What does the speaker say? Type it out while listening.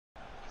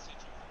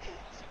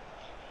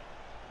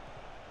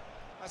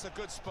That's a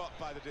good spot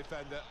by the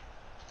defender.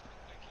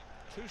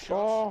 2 shots,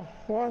 oh,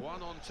 what?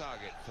 1 on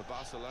target for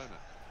Barcelona.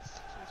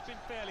 It's been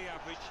fairly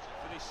average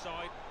for this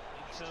side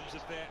in terms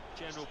of their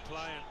general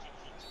play.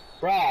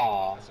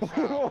 Bro,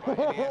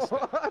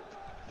 What?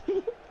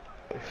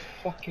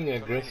 fucking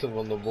aggressive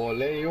on the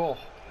ball, eh? Yo,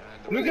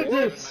 And look at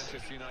this.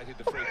 Manchester United,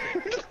 the free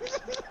kick. What is this?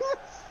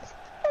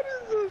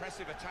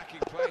 Impressive attacking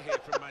play here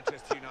from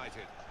Manchester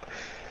United.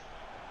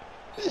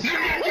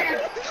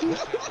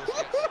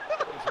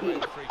 Away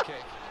the free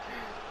kick.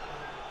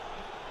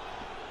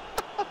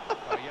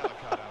 By a yellow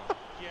card, Alan.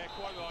 Yeah,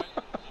 quite right.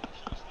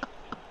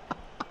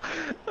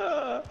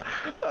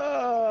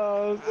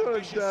 Oh, so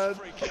Ambitious dead.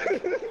 free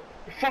kick.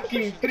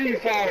 Fucking 3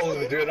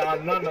 fouls, dude.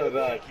 I'm none of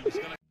that.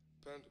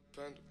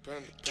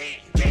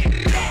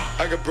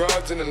 I got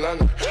broads in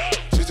Atlanta,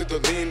 she's at the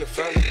lean, the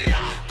family,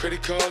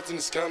 credit cards in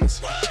the scammers,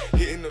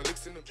 hitting the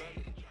licks in the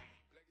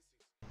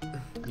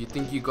van. You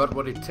think you got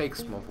what it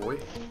takes, my boy?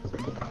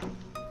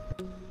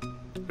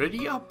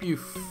 Ready up, you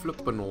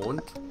flippin'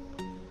 horn.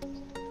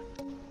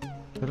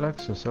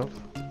 Relax yourself.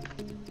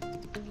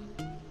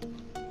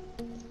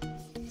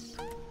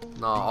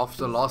 Nah,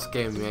 after last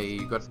game, yeah,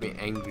 you got me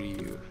angry.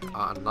 You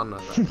none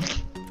of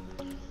that.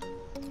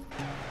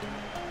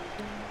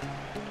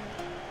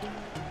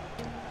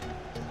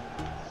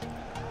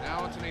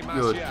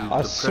 Yo, dude,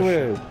 I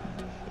swear,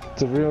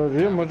 the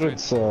Real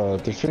Madrid's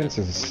defense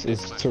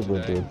is too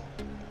good, dude. It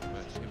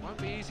won't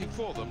be easy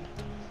for them.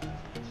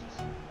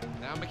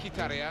 Now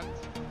Mkhitaryan.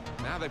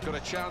 Now they've got a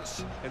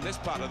chance in this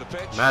part of the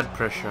pitch. Mad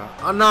pressure.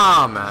 Oh,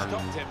 nah, man.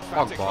 Stopped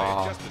emphatically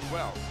Pogba. just as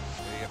well.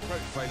 The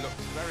approach play looks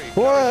very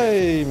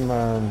Why,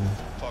 man?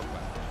 Pogba.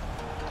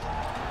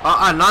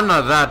 None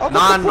of that.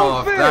 None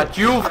of that.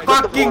 You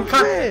fucking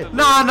cut.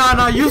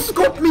 Nah. You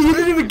scooped me. You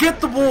didn't even get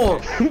the ball.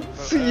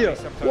 See ya.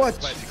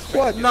 Watch.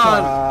 What?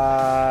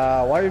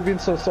 Nah. Why you been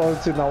so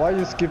salty now? Why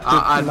you skipped it?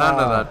 None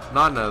of that.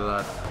 None of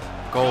that.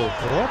 Go.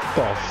 What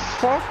the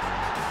fuck?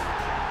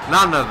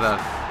 None of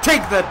that.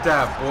 Take that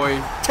dab,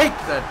 boy. Take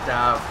that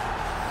dab.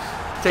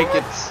 Take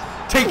it.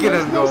 Take it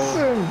and no go.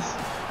 sense.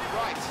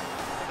 Right.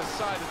 The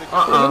side of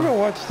the Let me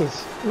watch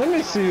this. Let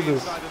me see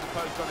this. side of the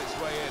post on its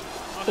way in.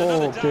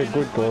 Oh, okay,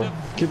 good goal.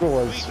 Keeper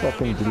was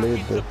fucking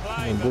delayed though.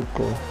 A good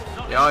goal.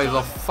 Yeah, he's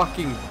a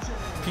fucking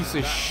piece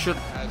of shit.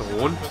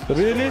 Don't.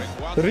 Really?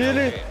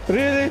 Really?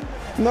 Really?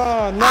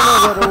 Nah,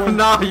 none of that. Owen.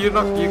 Nah, you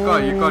can't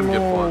get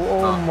one.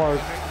 Oh Nah. my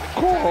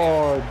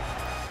god.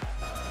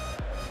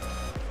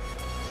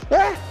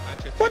 Ah!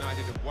 Manchester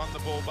United have won the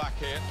ball back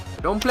here.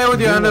 Don't play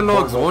with your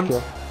analogs, Pogba,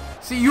 won't.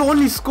 See, you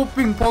only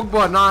scooping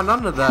Pogba. Nah,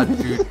 none of that,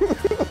 dude.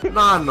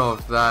 None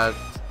of that.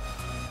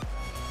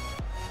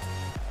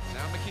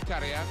 Now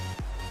Mkhitaryan.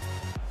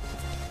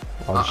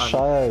 I'm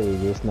shy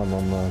this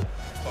number, man.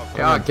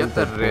 Yeah, get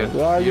that red.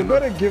 Yeah, you know.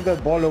 better give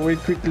that ball away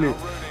quickly. Rooney.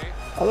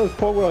 Otherwise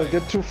Pogba will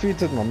get 2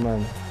 feeted, my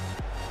man.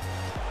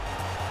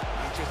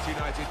 Manchester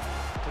United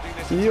putting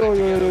this Yo.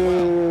 together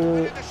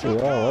well.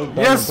 Yeah, well done,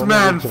 Yes, Antonio.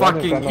 man. He's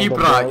running in Fucking front of the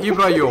Ibra. ball.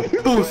 Ibra, yo.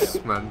 Puss,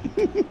 man.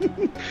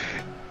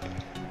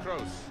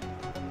 Kroos.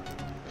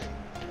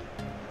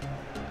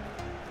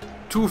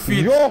 2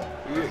 feet.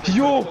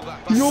 Yo.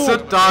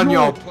 Sit down,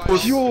 yo.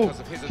 Puss. Yo.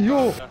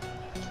 Yo.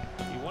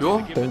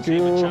 Thank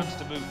you.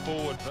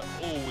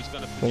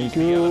 Thank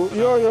you.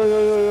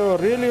 Yo.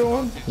 Really,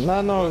 one?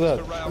 None of that.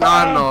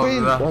 None of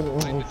that.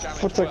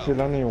 Futsal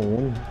Vilani,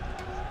 one.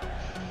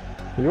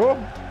 Yo.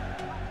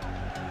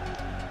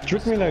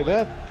 Shoot me like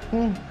that.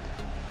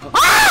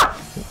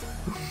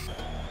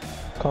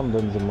 Come,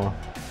 Benzema.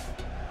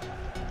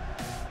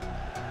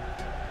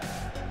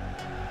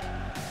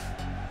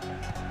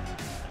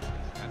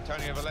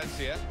 Antonio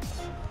Valencia.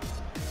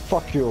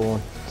 Fuck you,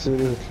 one.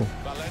 Seriously.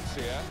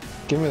 Valencia.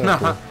 Give me that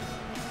ball.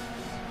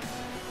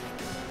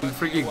 You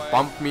freaking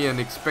bump me and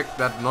expect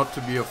that not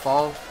to be a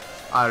foul.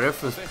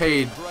 Ref is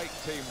paid. Great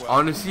teamwork. I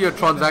want to see your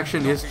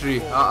transaction history.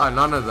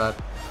 None of that.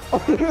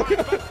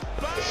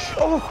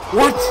 Oh.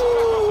 What?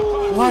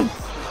 What?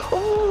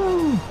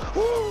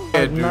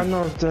 Yeah, dude. None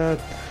of that.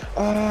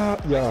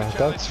 Yeah,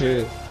 that's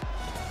fair.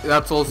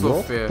 That's also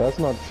No, fair. that's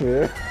not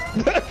fair.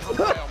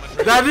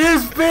 That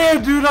is fair,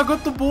 dude. I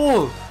got the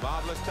ball.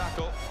 Marvelous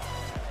tackle.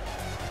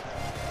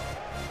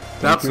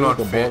 That's you, not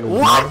the fair. ball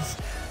is What?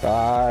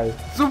 Aye.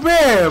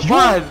 Zubair,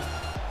 man.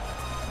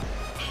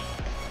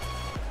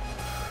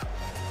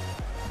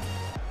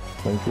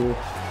 Thank you.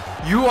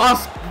 You are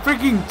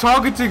freaking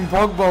targeting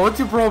Pogba. What's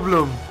your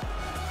problem?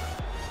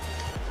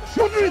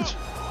 Modric!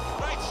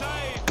 Great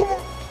save. Come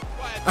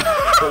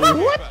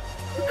on! What?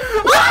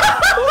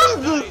 What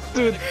is this,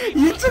 dude?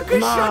 You took a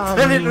shot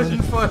and it was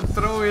man. for a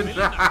throw in.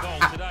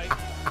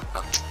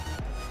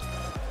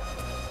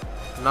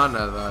 None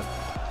of that.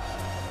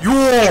 You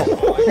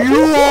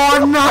are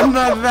none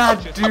of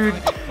that, dude.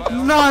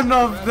 None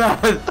of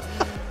that.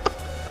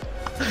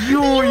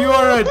 You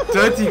are a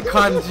dirty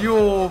cunt.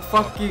 You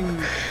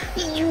fucking.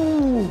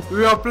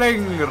 We are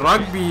playing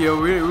rugby here.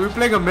 We're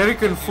playing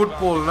American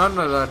football. None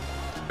of that.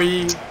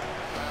 You.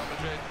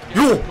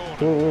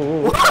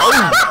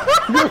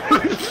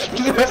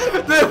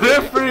 The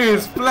referee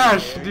is flat.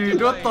 trash,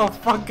 dude. What the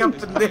fuck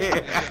happened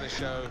there?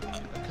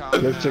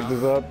 Let's check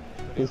this out.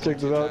 Let's check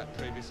this out.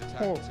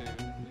 Oh.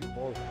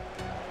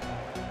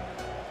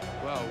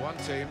 Well, one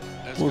team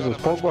has Who's got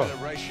this, a much Pogba?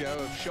 better ratio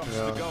of shots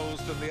to goals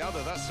than the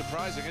other. That's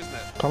surprising, isn't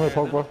it? Come here,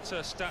 Pogba.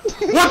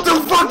 What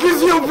the fuck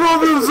is your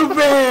problem,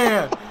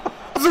 Zubair?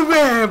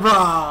 Zubair,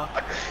 brah.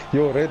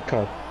 Yo, red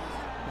card.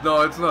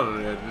 No, it's not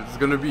red. It's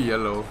gonna be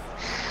yellow.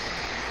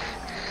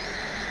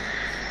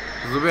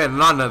 Zubair,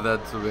 none of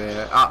that,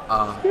 Zubair.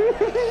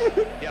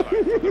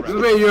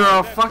 Zubair, you're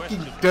a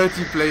fucking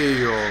dirty player,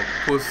 you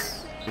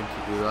puss. Didn't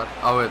you do that?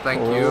 Oh wait,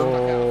 thank you.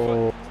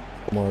 Oh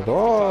my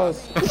god.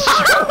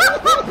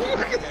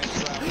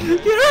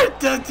 You're a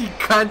dirty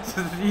cunt,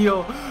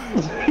 Rio.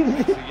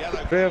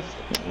 Ref.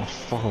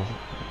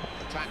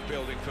 Attack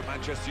building for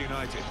Manchester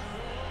United.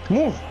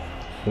 Move.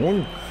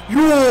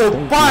 Yo,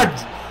 Bud!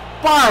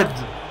 Bud!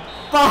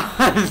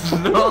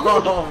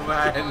 No,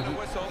 man.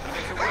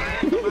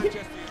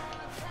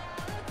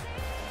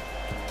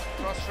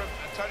 Cross from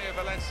Antonio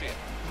Valencia.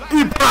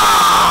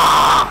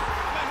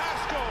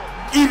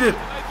 Eat it!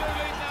 They do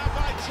lead now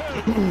by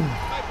 2.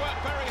 They've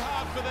worked very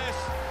hard for this.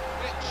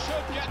 It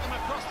should get them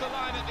across the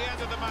line at the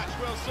end of the match.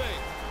 We'll see.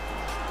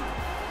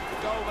 The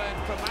goal then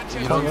for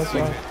Manchester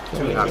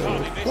United.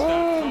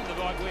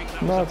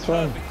 No, it's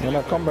fine. When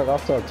I come back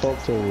after I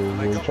talk to you,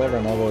 we'll try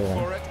another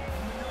one.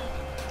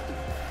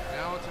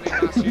 Now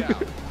Anthony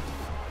Martial.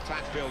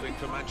 Attack building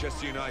for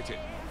Manchester United.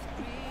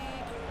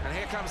 And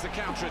here comes the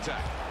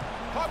counter-attack.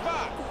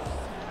 Pogba!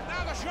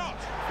 Now the shot!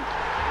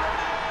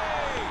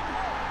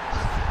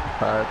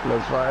 Alright,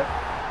 let's try it.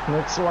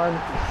 Next one.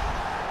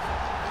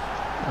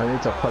 I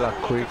need to pull up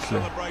quickly.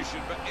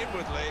 Celebration, but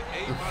inwardly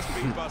he must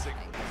be buzzing.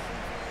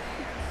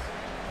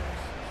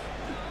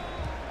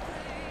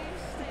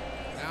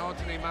 Now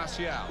Anthony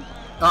Martial.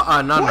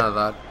 None of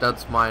that.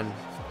 That's mine.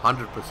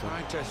 100%.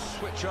 Trying to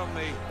switch on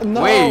the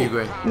No! Where are you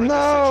going?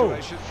 No!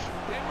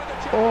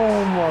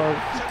 Oh my...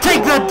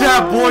 Take that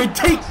dab, boy!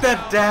 Take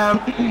that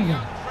dab!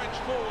 French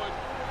forward,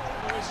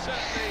 who is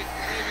certainly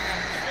leaving a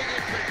big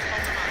imprint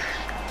on the match.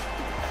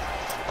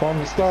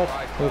 Come start.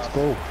 Let's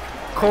go.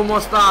 Como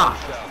está?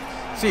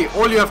 See,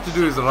 all you have to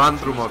do is run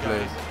through my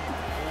players.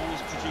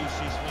 Always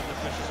produces when the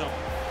pressure's on.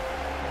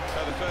 So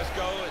the first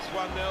goal, it's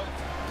 1-0.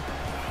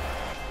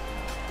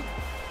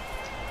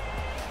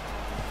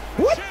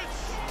 What?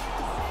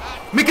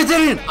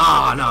 Mkhitaryan!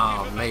 Ah,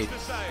 no, mate.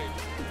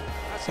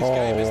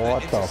 Oh,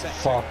 what the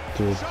fuck,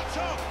 dude.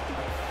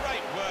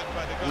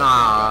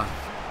 Nah.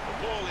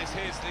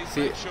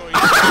 See.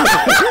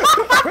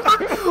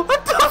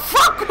 What the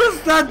fuck was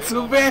that,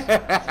 Zubair?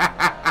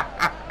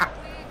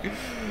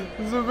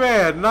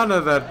 Zubair, none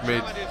of that,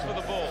 mate.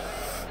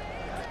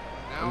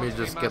 Let me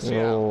just get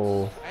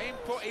Yo. Aim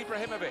for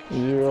Ibrahimovic.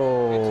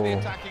 Yo. Into the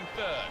attacking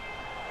third.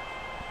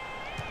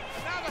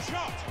 Now the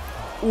shot.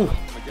 Ooh.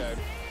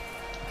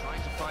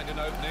 Trying to find an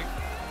opening.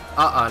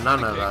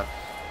 None of that.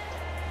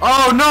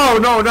 Oh, no.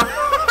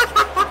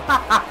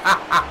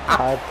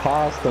 I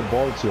passed the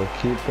ball to your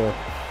keeper.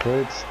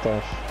 Great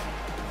stuff.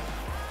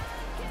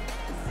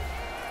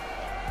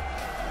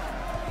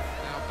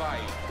 Now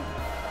Baye.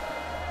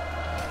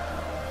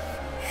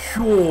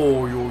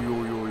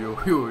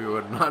 Yo,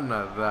 none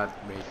of that,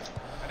 mate.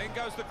 And in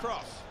goes the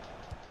cross.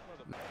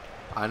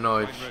 I know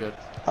it's shit.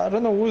 I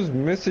don't know who's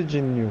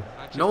messaging you.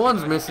 No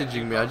one's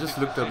messaging me, I just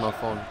looked at my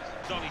phone.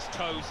 He's on his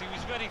toes, he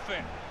was very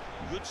fit.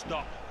 Good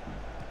stop.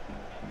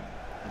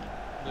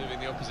 Moving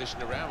the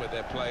opposition around with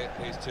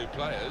these two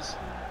players.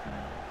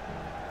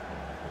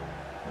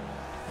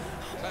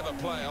 Clever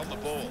play on the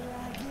ball.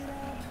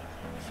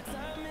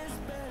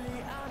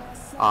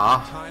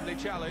 Timely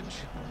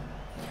challenge.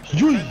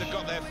 Defender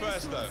got there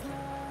first though.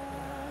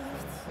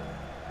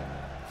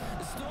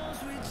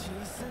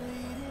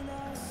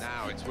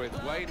 Now it's with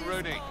Wayne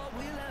Rooney.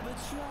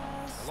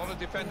 A lot of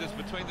defenders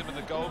between them and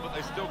the goal, but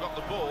they still got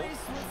the ball.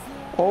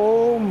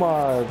 Oh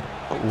my...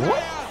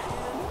 What?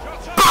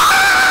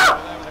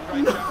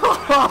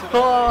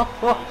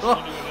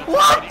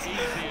 What?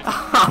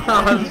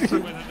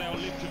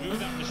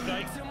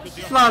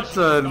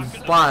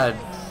 Slatan, bad.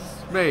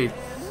 Mate.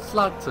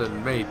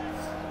 Slatan, mate.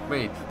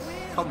 Mate.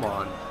 Come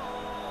on.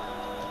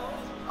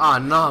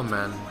 Nah,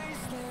 man.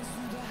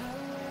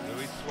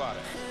 Luis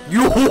Suarez.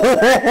 Yo!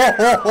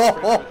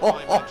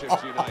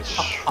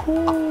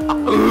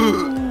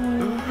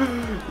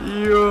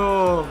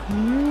 Yo!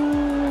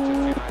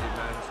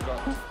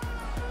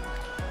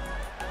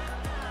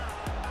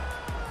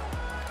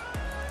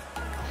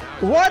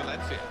 What?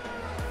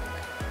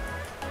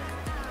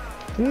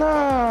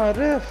 Nah,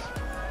 ref.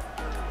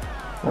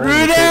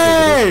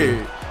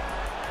 Really?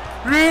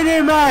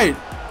 Really, mate?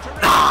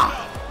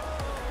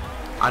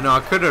 I know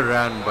I could have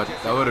ran, but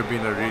that would have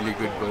been a really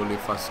good goal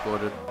if I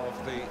scored it.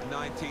 Of the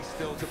 90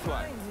 still to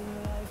play.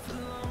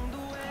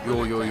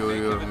 Yo,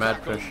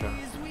 mad pressure.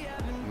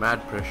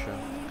 Mad pressure.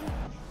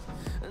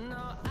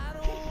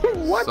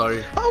 What?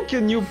 Sorry. How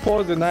can you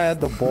pause and I had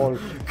the ball?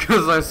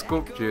 Because I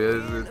scoped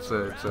you. It's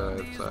a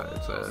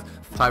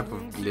type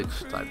of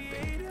glitch type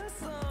thing.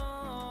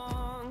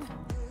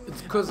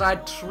 It's Cause I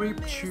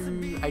tripped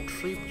you. I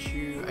tripped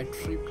you. I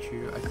tripped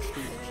you. I tripped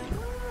you.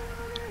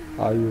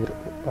 Are you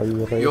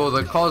ready? Yo,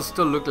 the cars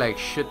still look like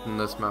shit in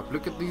this map.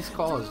 Look at these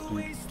cars,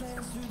 dude.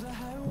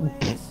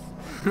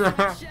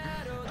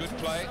 Good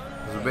play.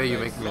 Zubair, you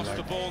make me Lost the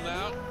like. ball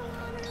now.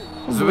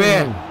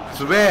 Zubair,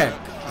 Zubair,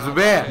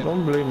 Zubair,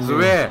 Don't blame me.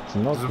 Zubair, It's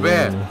not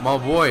Zubair, blaming me. my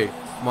boy,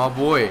 my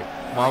boy,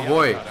 my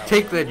boy.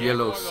 Take that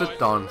yellow. Sit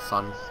down,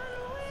 son.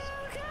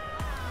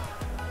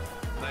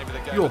 Name of the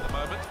game Yo. at the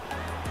moment.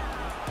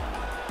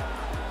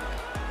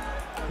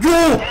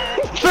 Yo!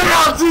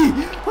 Penalty!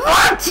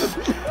 What?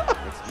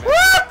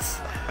 What?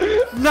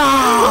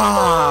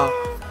 Nah!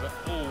 But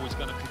always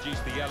going to produce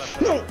the yellow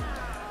card.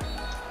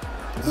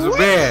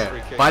 Zubair,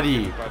 Free kick buddy.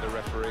 given by the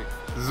referee.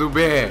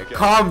 Zubair,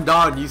 calm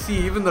down. You see,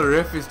 even the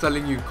ref is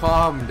telling you,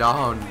 calm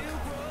down.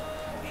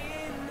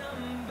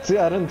 See,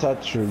 I didn't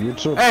touch you. You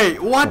took. Hey,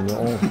 what? on your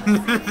own.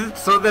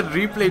 So that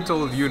replay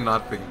told you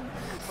nothing.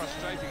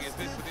 Frustrating is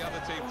this for the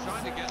other team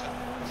trying to get a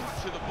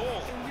touch of the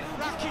ball.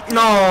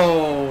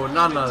 No,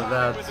 none of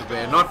that,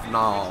 Zubair. Not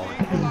now.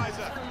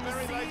 Equaliser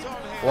very late on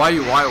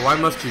here. Why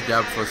must you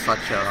dab for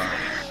such a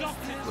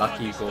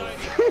lucky goal? Well, they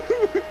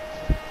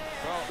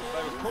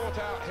were caught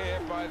out here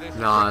by this.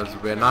 Nah,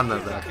 Zubair, none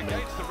of that, man.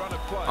 Against the run of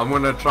play. I'm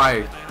gonna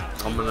try.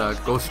 I'm gonna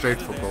go straight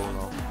for goal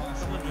now.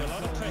 Under a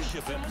lot of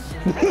pressure, but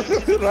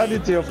Run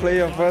into your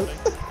player first.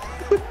 So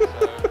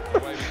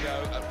away we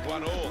go at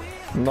 1-all.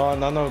 No,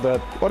 none of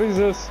that. What is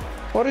this?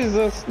 What is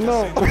this?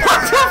 No. 4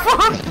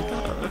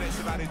 minutes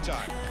of added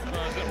time. a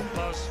little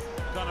buzz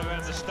gone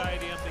around the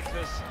stadium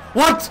because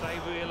What? they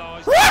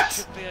realised What? that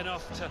should be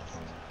enough to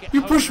get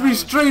You home pushed me road.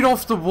 straight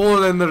off the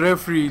ball and the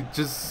referee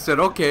just said,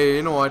 okay,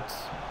 you know what?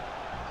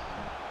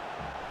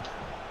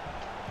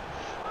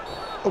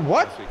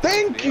 What?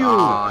 Thank you.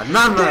 Ah,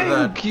 none of that,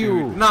 Thank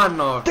you. dude. None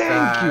of Thank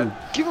that. you.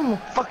 Give him a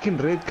fucking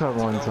red card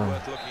one Goal time.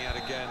 worth looking at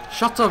again.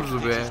 Shut up,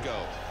 Titi's Zubair.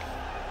 goal.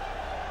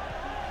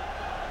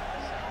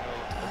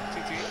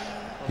 Titi.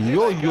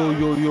 Yo, yo,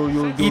 yo, yo,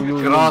 yo, yo, Eat yo,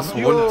 grass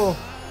yo. once.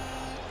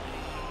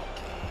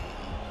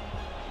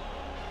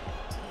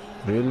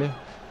 Really?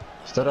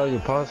 Is that how you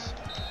pass?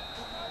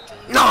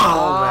 No,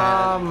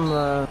 man.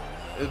 Man.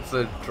 It's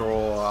a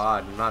draw.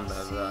 Ah, none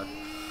of that.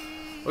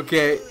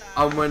 Okay,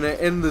 I'm gonna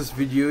end this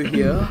video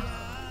here.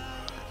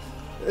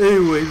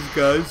 Anyways,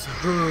 guys.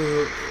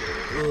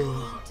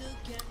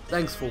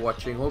 Thanks for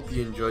watching. Hope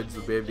you enjoyed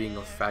Zubair being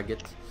a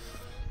faggot.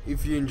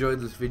 If you enjoyed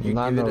this video,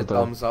 None give it a of that.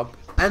 thumbs up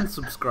and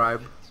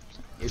subscribe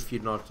if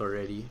you're not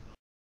already.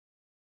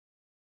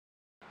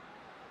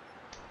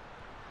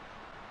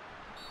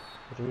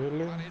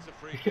 Really? That is a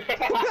free kick.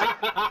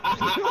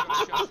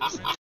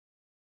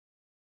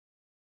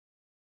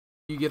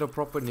 You get a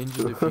proper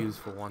ninja defuse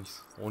for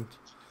once, won't?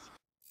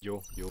 Oh.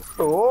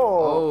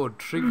 Oh,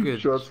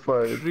 triggered. Shots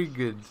fired.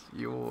 Triggered.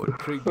 Yo,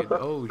 triggered.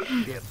 Oh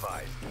shit.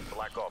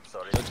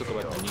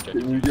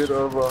 Can you get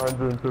over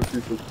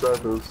 150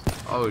 subscribers?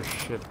 Oh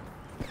shit.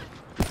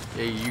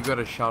 Yeah, you got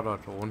a shout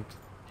out, won't?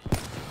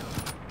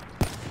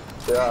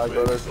 Yeah, I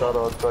got a shout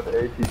out, got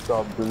 80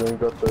 subs and then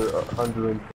got the 100.